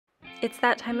It's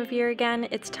that time of year again.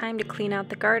 It's time to clean out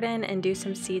the garden and do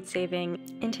some seed saving.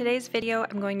 In today's video,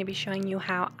 I'm going to be showing you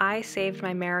how I saved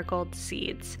my marigold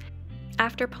seeds.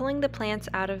 After pulling the plants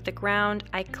out of the ground,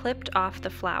 I clipped off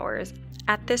the flowers.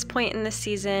 At this point in the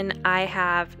season, I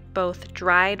have both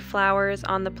dried flowers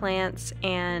on the plants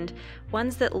and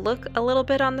ones that look a little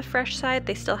bit on the fresh side.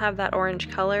 They still have that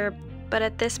orange color, but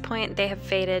at this point they have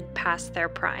faded past their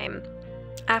prime.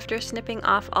 After snipping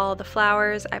off all the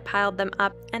flowers, I piled them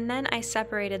up and then I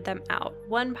separated them out.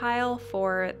 One pile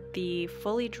for the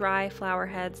fully dry flower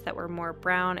heads that were more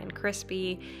brown and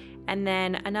crispy, and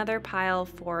then another pile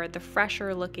for the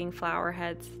fresher looking flower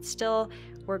heads that still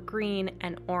were green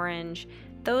and orange.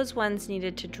 Those ones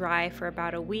needed to dry for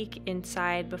about a week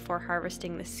inside before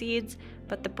harvesting the seeds,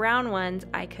 but the brown ones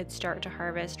I could start to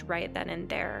harvest right then and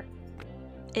there.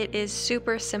 It is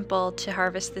super simple to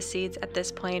harvest the seeds at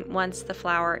this point. Once the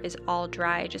flower is all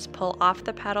dry, just pull off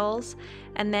the petals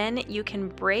and then you can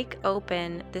break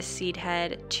open the seed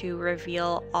head to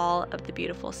reveal all of the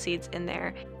beautiful seeds in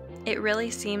there. It really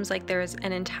seems like there's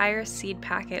an entire seed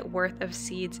packet worth of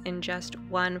seeds in just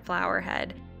one flower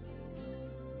head.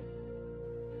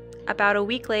 About a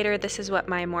week later, this is what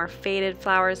my more faded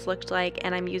flowers looked like,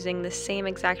 and I'm using the same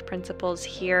exact principles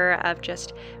here of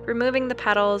just removing the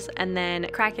petals and then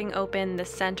cracking open the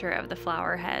center of the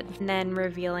flower head and then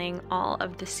revealing all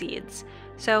of the seeds.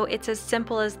 So it's as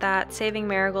simple as that. Saving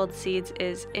marigold seeds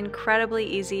is incredibly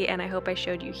easy, and I hope I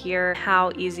showed you here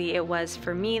how easy it was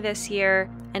for me this year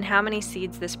and how many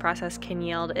seeds this process can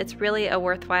yield. It's really a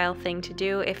worthwhile thing to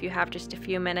do if you have just a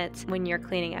few minutes when you're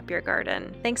cleaning up your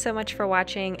garden. Thanks so much for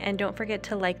watching, and don't forget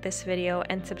to like this video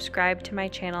and subscribe to my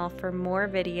channel for more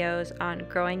videos on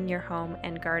growing your home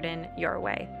and garden your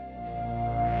way.